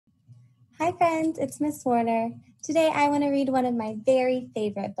Hi friends, it's Miss Warner. Today I want to read one of my very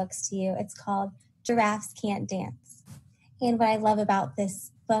favorite books to you. It's called Giraffes Can't Dance. And what I love about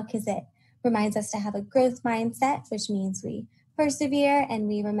this book is it reminds us to have a growth mindset, which means we persevere and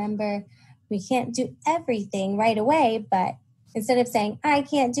we remember we can't do everything right away, but instead of saying, I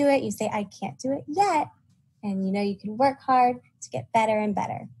can't do it, you say, I can't do it yet. And you can work hard to get better and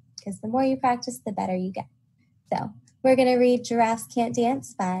better because the more you practice, the better you get. So we're going to read Giraffes Can't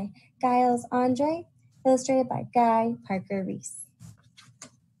Dance by Giles Andre, illustrated by Guy Parker Reese.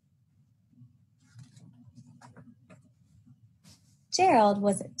 Gerald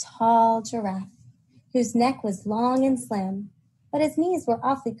was a tall giraffe whose neck was long and slim, but his knees were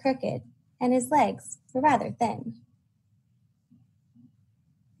awfully crooked and his legs were rather thin.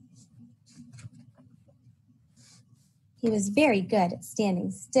 He was very good at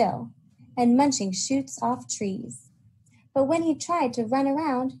standing still and munching shoots off trees. But when he tried to run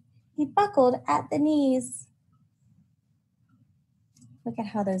around, he buckled at the knees. Look at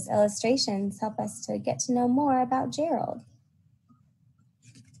how those illustrations help us to get to know more about Gerald.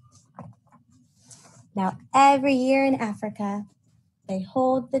 Now, every year in Africa, they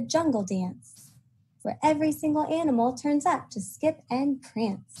hold the jungle dance, where every single animal turns up to skip and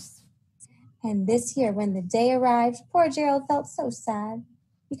prance. And this year, when the day arrived, poor Gerald felt so sad,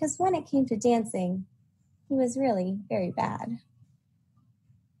 because when it came to dancing, he was really very bad.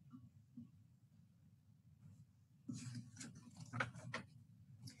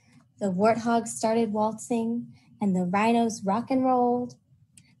 The warthogs started waltzing, and the rhinos rock and rolled.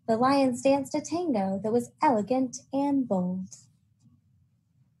 The lions danced a tango that was elegant and bold.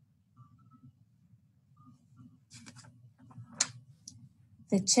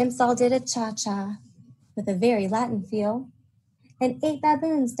 The chimps all did a cha-cha with a very Latin feel, and 8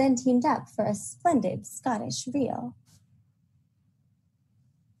 baboons then teamed up for a splendid Scottish reel.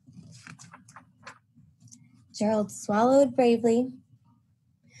 Gerald swallowed bravely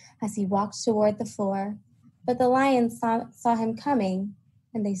as he walked toward the floor, but the lions saw him coming,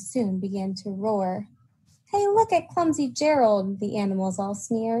 and they soon began to roar. Hey, look at clumsy Gerald, the animals all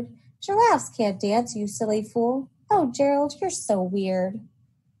sneered. Giraffes can't dance, you silly fool. Oh, Gerald, you're so weird.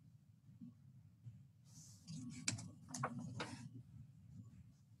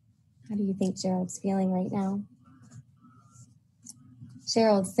 How do you think Gerald's feeling right now?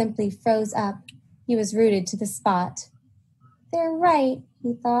 Gerald simply froze up. He was rooted to the spot. They're right,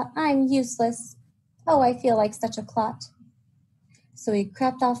 he thought. I'm useless. Oh, I feel like such a clot. So he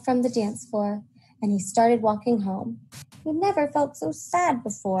crept off from the dance floor, and he started walking home. He never felt so sad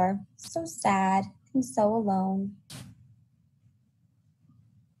before, so sad and so alone.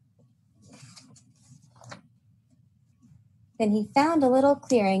 Then he found a little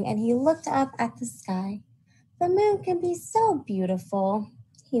clearing, and he looked up at the sky. The moon can be so beautiful,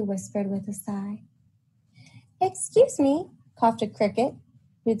 he whispered with a sigh. Excuse me, coughed a cricket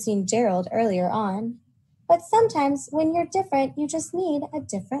who'd seen Gerald earlier on. But sometimes when you're different, you just need a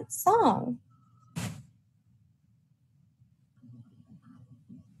different song.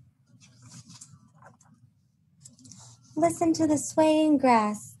 Listen to the swaying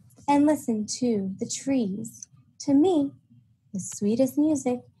grass and listen to the trees. To me, the sweetest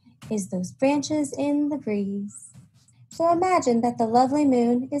music is those branches in the breeze. So imagine that the lovely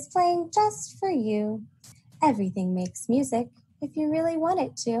moon is playing just for you. Everything makes music if you really want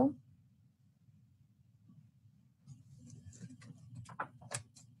it to.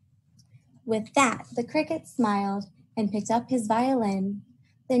 With that, the cricket smiled and picked up his violin.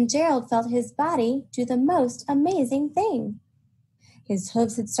 Then Gerald felt his body do the most amazing thing. His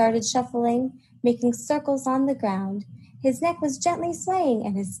hooves had started shuffling, making circles on the ground. His neck was gently swaying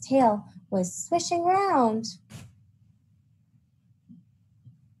and his tail was swishing round.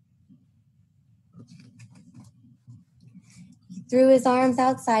 He threw his arms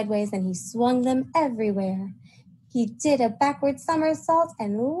out sideways and he swung them everywhere. He did a backward somersault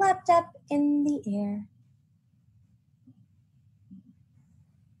and leapt up in the air.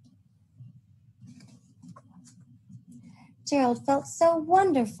 Gerald felt so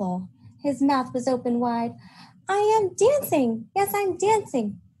wonderful. His mouth was open wide. I am dancing. Yes, I'm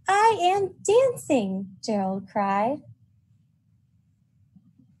dancing. I am dancing, Gerald cried.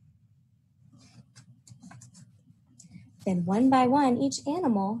 Then one by one, each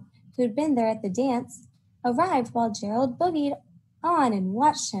animal who'd been there at the dance arrived while Gerald boogied on and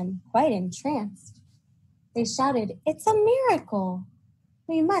watched him quite entranced. They shouted, It's a miracle!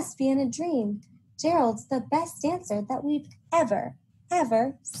 We must be in a dream. Gerald's the best dancer that we've ever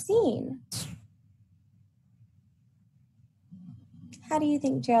seen. How do you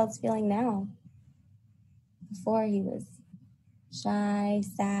think Gerald's feeling now? Before he was Shy,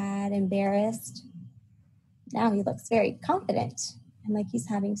 sad, embarrassed. Now he looks very confident and like he's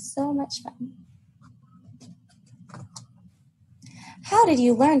having so much fun. How did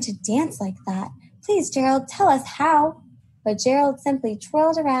you learn to dance like that? Please, Gerald, tell us how. But Gerald simply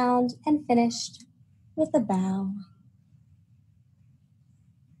twirled around and finished with a bow.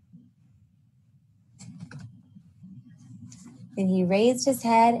 Then he raised his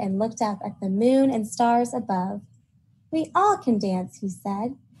head and looked up at the moon and stars above. We all can dance, he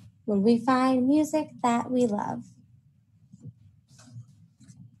said, when we find music that we love.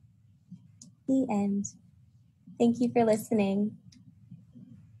 The end. Thank you for listening.